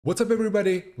What's up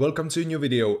everybody, welcome to a new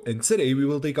video, and today we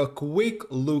will take a quick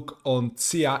look on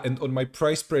SIA and on my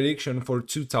price prediction for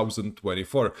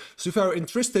 2024. So if you are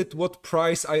interested what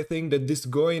price I think that this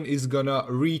coin is gonna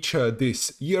reach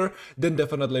this year, then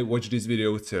definitely watch this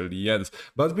video till the end.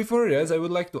 But before that, I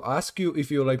would like to ask you if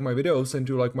you like my videos and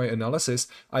you like my analysis.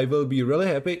 I will be really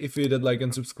happy if you hit that like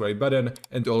and subscribe button,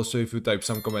 and also if you type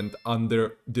some comment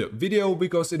under the video,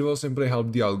 because it will simply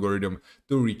help the algorithm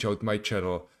to reach out my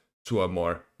channel to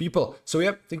more people. So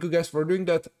yeah, thank you guys for doing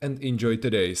that and enjoy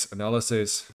today's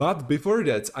analysis. But before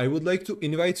that, I would like to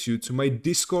invite you to my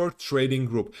Discord trading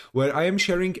group, where I am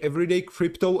sharing everyday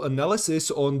crypto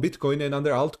analysis on Bitcoin and other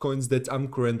altcoins that I'm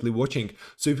currently watching.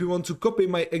 So if you want to copy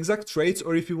my exact trades,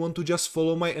 or if you want to just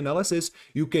follow my analysis,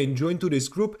 you can join to this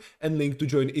group, and link to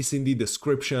join is in the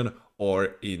description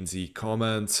or in the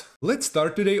comments. Let's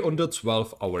start today on the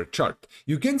 12-hour chart.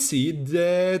 You can see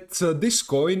that this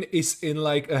coin is in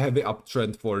like a heavy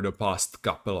uptrend for the past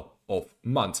couple of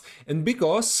months. And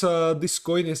because this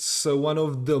coin is one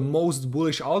of the most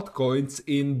bullish altcoins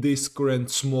in this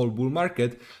current small bull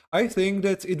market, I think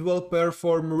that it will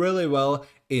perform really well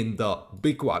in the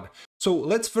big one. So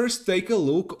let's first take a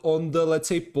look on the, let's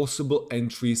say, possible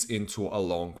entries into a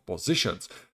long positions.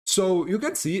 So you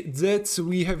can see that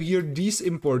we have here these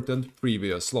important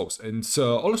previous lows, and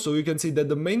also you can see that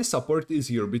the main support is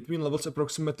here between levels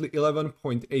approximately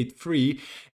 11.83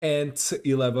 and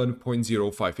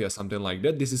 11.05, yeah, something like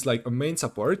that. This is like a main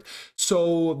support.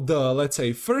 So the, let's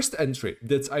say, first entry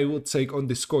that I would take on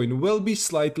this coin will be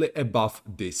slightly above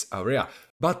this area,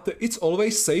 but it's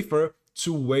always safer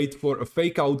to wait for a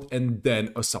fake out and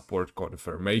then a support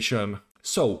confirmation.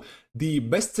 So the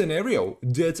best scenario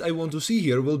that I want to see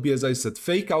here will be, as I said,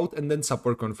 fake out and then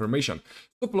support confirmation.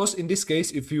 Stop loss in this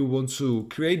case, if you want to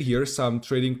create here some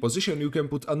trading position, you can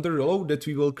put under the low that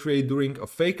we will create during a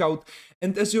fake out,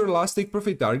 and as your last take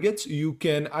profit target, you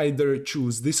can either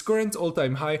choose this current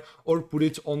all-time high or put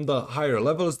it on the higher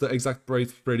levels. The exact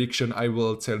price prediction I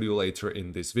will tell you later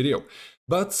in this video.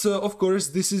 But of course,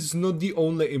 this is not the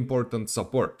only important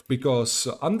support, because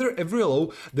under every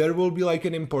low there will be like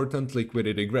an important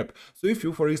liquidity grab. So if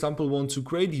you, for example, want to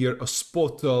create here a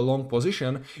spot long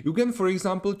position, you can, for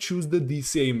example, choose the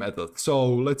DCA method. So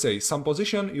let's say some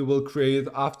position you will create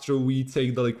after we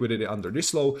take the liquidity under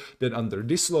this low, then under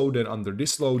this low, then under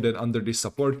this low, then under this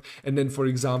support, and then, for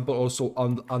example, also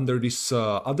under this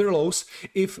other lows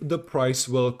if the price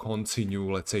will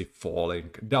continue, let's say, falling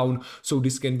down. So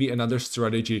this can be another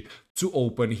strategy to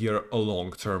open here a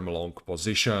long-term long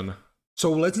position.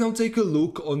 So let's now take a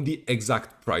look on the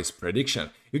exact price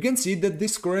prediction. You can see that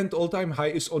this current all-time high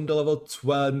is on the level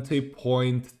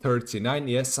 20.39,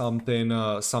 yes, something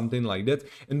like that.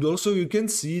 And also you can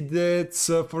see that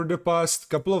for the past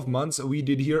couple of months we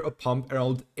did here a pump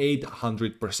around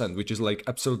 800%, which is like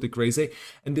absolutely crazy.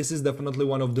 And this is definitely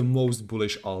one of the most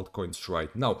bullish altcoins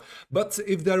right now. But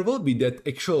if there will be that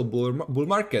actual bull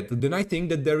market, then I think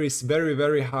that there is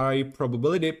very high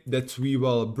probability that we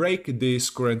will break this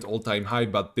current all-time high,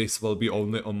 but this will be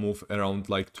only a move around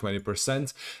like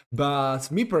 20%. But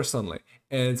me personally,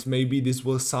 and maybe this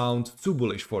will sound too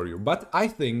bullish for you, but I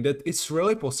think that it's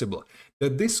really possible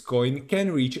that this coin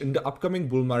can reach in the upcoming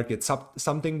bull market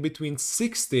something between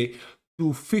 60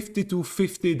 to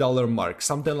 $50 mark,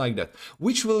 something like that,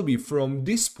 which will be from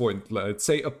this point, let's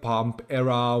say, a pump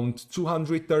around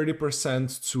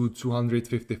 230% to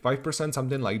 255%,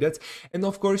 something like that. And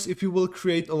of course, if you will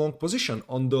create a long position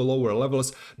on the lower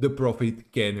levels, the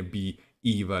profit can be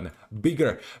even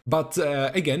bigger. But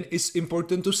again, it's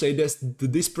important to say that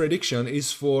this prediction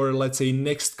is for, let's say,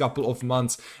 next couple of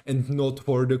months and not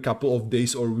for the couple of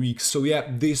days or weeks. So yeah,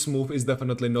 this move is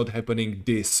definitely not happening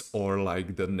this or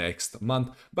like the next month.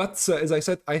 But as I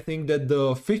said, I think that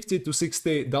the $50 to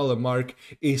 $60 mark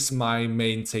is my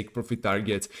main take profit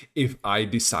target if I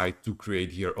decide to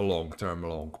create here a long-term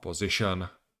long position.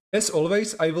 As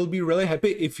always, I will be really happy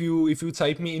if you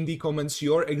type me in the comments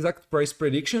your exact price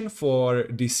prediction for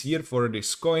this year for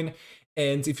this coin.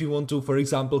 And if you want to, for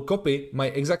example, copy my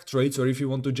exact trades, or if you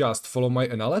want to just follow my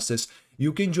analysis,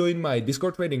 you can join my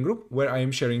Discord trading group, where I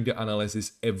am sharing the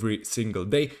analysis every single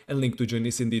day, and link to join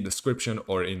is in the description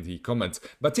or in the comments.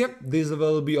 But yeah, this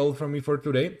will be all from me for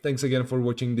today. Thanks again for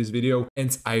watching this video,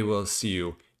 and I will see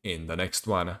you in the next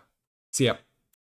one. See ya!